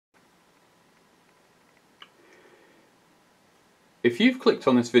If you've clicked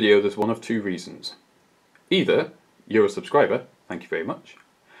on this video, there's one of two reasons. Either you're a subscriber, thank you very much,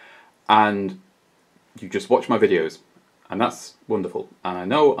 and you just watch my videos, and that's wonderful. And I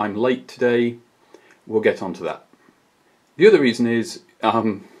know I'm late today, we'll get on to that. The other reason is,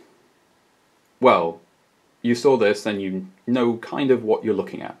 well, you saw this and you know kind of what you're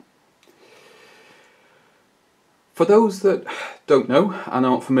looking at. For those that don't know and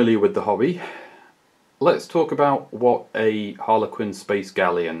aren't familiar with the hobby, let's talk about what a Harlequin Space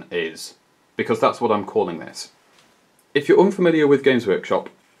Galleon is, because that's what I'm calling this. If you're unfamiliar with Games Workshop,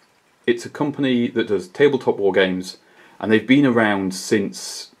 it's a company that does tabletop war games, and they've been around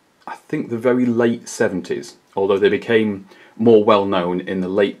since, I think, the very late 70s, although they became more well known in the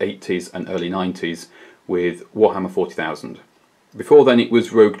late 80s and early 90s with Warhammer 40,000. Before then it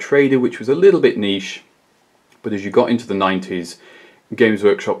was Rogue Trader, which was a little bit niche, but as you got into the 90s, Games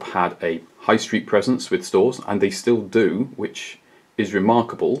Workshop had a high street presence with stores, and they still do, which is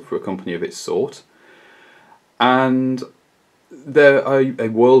remarkable for a company of its sort. And they're a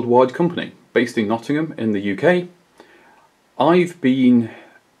worldwide company based in Nottingham in the UK. I've been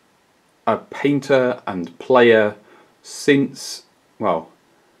a painter and player since, well,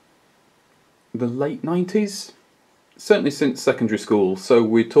 the late 90s? Certainly since secondary school, so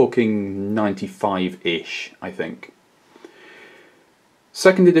we're talking 95-ish, I think.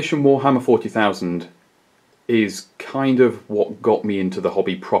 Second edition Warhammer 40,000 is kind of what got me into the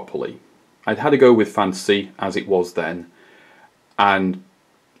hobby properly. I'd had a go with Fantasy as it was then, and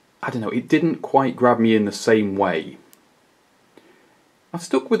I don't know, it didn't quite grab me in the same way. I've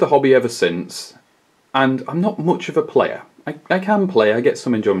stuck with the hobby ever since, and I'm not much of a player. I can play, I get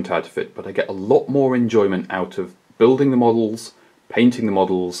some enjoyment out of it, but I get a lot more enjoyment out of building the models, painting the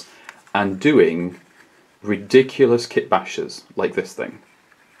models, and doing ridiculous kit bashes like this thing.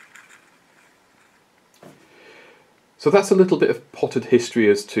 So that's a little bit of potted history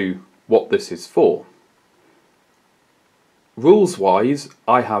as to what this is for. Rules wise,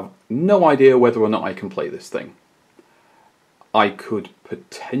 I have no idea whether or not I can play this thing. I could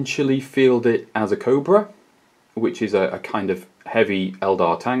potentially field it as a Cobra, which is a kind of heavy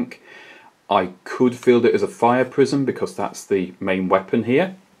Eldar tank. I could field it as a fire prism because that's the main weapon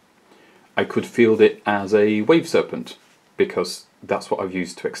here. I could field it as a wave serpent because that's what I've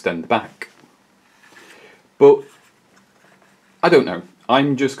used to extend the back. But I don't know.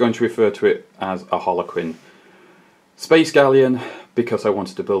 I'm just going to refer to it as a Harlequin Space Galleon because I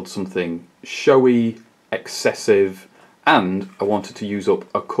wanted to build something showy, excessive, and I wanted to use up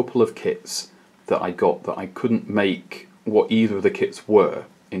a couple of kits that I got that I couldn't make what either of the kits were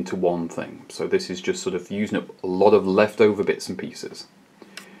into one thing. So this is just sort of using up a lot of leftover bits and pieces.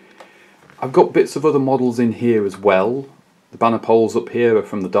 I've got bits of other models in here as well. The banner poles up here are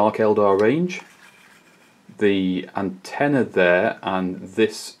from the Dark Eldar range. The antenna there and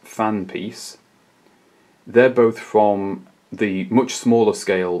this fan piece, they're both from the much smaller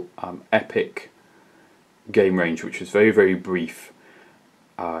scale Epic game range, which was very, very brief.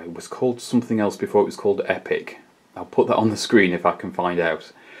 It was called something else before it was called Epic. I'll put that on the screen if I can find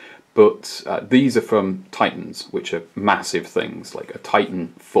out. But these are from Titans, which are massive things. Like a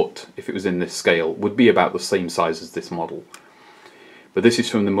Titan foot, if it was in this scale, would be about the same size as this model. But this is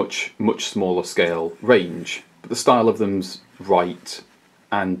from the much smaller scale range. But the style of them's right,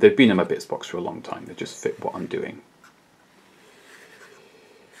 and they've been in my bits box for a long time. They just fit what I'm doing.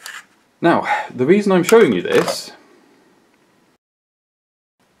 Now, the reason I'm showing you this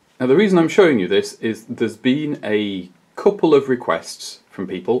is there's been a couple of requests from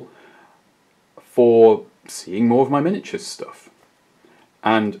people for seeing more of my miniatures stuff.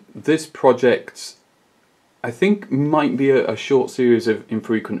 And this project, I think, might be a short series of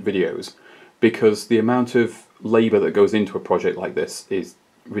infrequent videos because the amount of labour that goes into a project like this is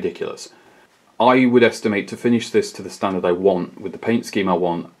ridiculous. I would estimate to finish this to the standard I want, with the paint scheme I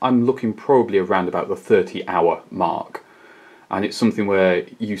want, I'm looking probably around about the 30-hour mark. And it's something where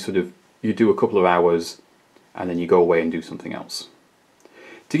you do a couple of hours and then you go away and do something else.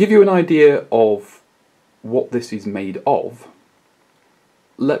 To give you an idea of what this is made of,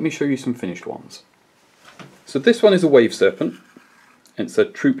 let me show you some finished ones. So this one is a wave serpent. It's a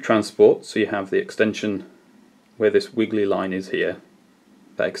troop transport, so you have the extension where this wiggly line is here,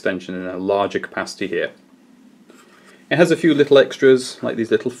 that extension in a larger capacity here. It has a few little extras, like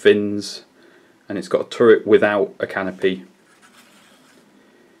these little fins, and it's got a turret without a canopy.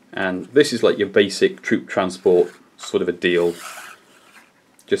 And this is like your basic troop transport sort of a deal,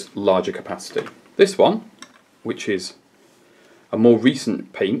 just larger capacity. This one, which is a more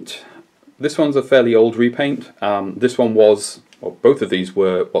recent paint, this one's a fairly old repaint. This one was, well, both of these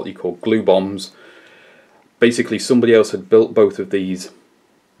were what you call glue bombs. Basically somebody else had built both of these,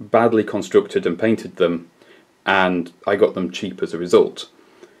 badly constructed and painted them, and I got them cheap as a result.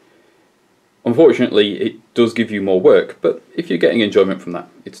 Unfortunately, it does give you more work, but if you're getting enjoyment from that,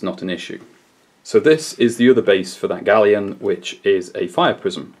 it's not an issue. So this is the other base for that galleon, which is a fire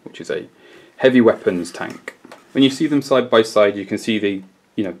prism, which is a heavy weapons tank. When you see them side by side, you can see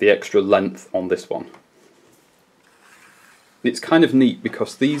the extra length on this one. It's kind of neat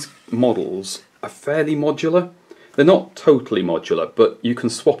because these models are fairly modular. They're not totally modular, but you can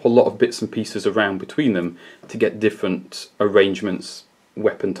swap a lot of bits and pieces around between them to get different arrangements,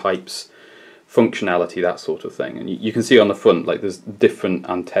 weapon types, functionality, that sort of thing. And you can see on the front, like, there's different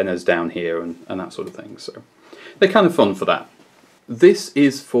antennas down here and that sort of thing. So they're kind of fun for that. This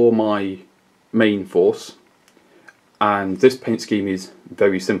is for my main force, and this paint scheme is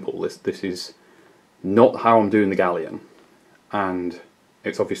very simple. This is not how I'm doing the galleon, and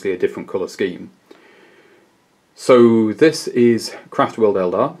it's obviously a different colour scheme. So this is Craft World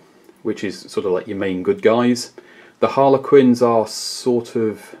Eldar, which is sort of like your main good guys. The Harlequins are sort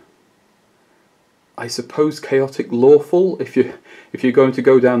of, I suppose, chaotic lawful. If you're going to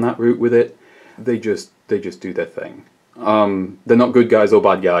go down that route with it, they just do their thing. They're not good guys or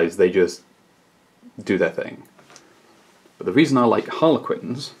bad guys. They just do their thing. But the reason I like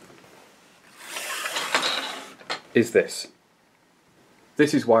Harlequins is this.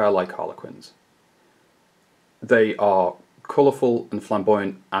 This is why I like Harlequins. They are colourful and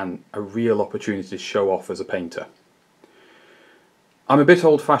flamboyant and a real opportunity to show off as a painter. I'm a bit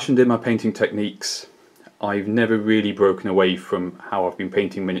old-fashioned in my painting techniques. I've never really broken away from how I've been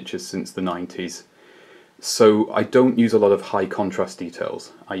painting miniatures since the 90s. So I don't use a lot of high contrast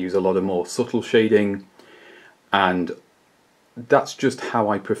details. I use a lot of more subtle shading, and that's just how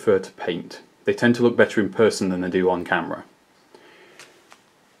I prefer to paint. They tend to look better in person than they do on camera.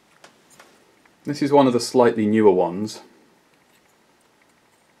 This is one of the slightly newer ones,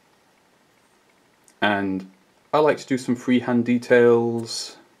 and I like to do some freehand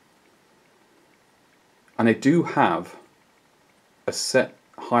details, and I do have a set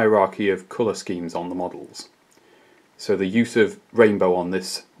hierarchy of colour schemes on the models. So the use of rainbow on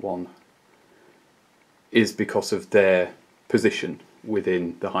this one is because of their position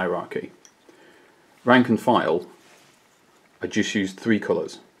within the hierarchy. Rank and file, I just used 3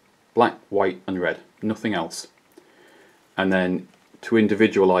 colours. Black, white and red, nothing else. And then to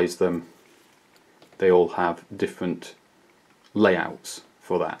individualise them, they all have different layouts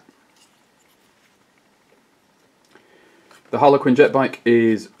for that. The Harlequin jet bike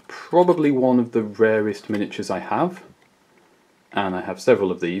is probably one of the rarest miniatures I have, and I have several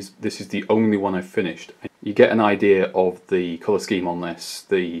of these. This is the only one I've finished. You get an idea of the colour scheme on this,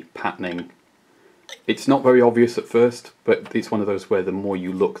 the patterning. It's not very obvious at first, but it's one of those where the more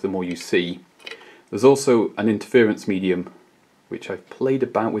you look, the more you see. There's also an interference medium, which I've played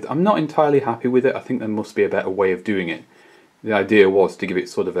about with. I'm not entirely happy with it. I think there must be a better way of doing it. The idea was to give it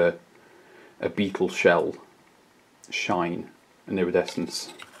sort of a beetle shell shine and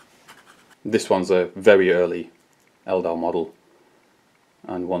iridescence. This one's a very early Eldar model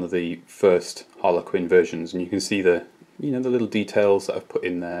and one of the first Harlequin versions, and you can see the the little details that I've put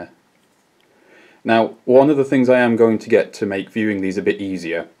in there. Now, one of the things I am going to get to make viewing these a bit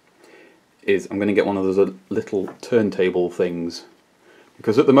easier is I'm going to get one of those little turntable things,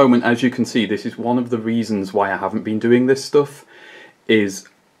 because at the moment, as you can see, this is one of the reasons why I haven't been doing this stuff, is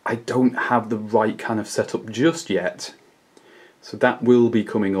I don't have the right kind of setup just yet. So that will be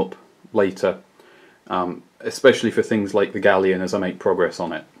coming up later, especially for things like the galleon as I make progress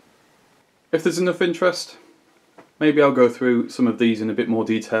on it. If there's enough interest, maybe I'll go through some of these in a bit more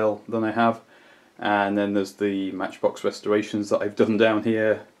detail than I have. And then there's the Matchbox restorations that I've done down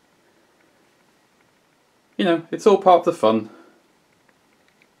here. It's all part of the fun.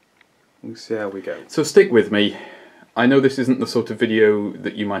 We'll see how we go. So stick with me. I know this isn't the sort of video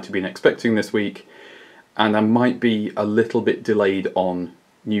that you might have been expecting this week, and I might be a little bit delayed on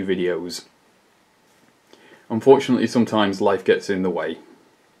new videos. Unfortunately, sometimes life gets in the way.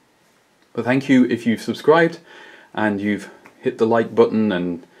 But thank you if you've subscribed and you've hit the like button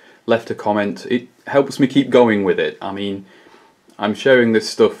and left a comment. It helps me keep going with it. I mean, I'm sharing this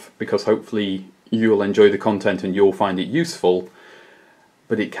stuff because hopefully you'll enjoy the content and you'll find it useful,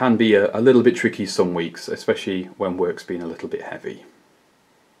 but it can be a little bit tricky some weeks, especially when work's been a little bit heavy.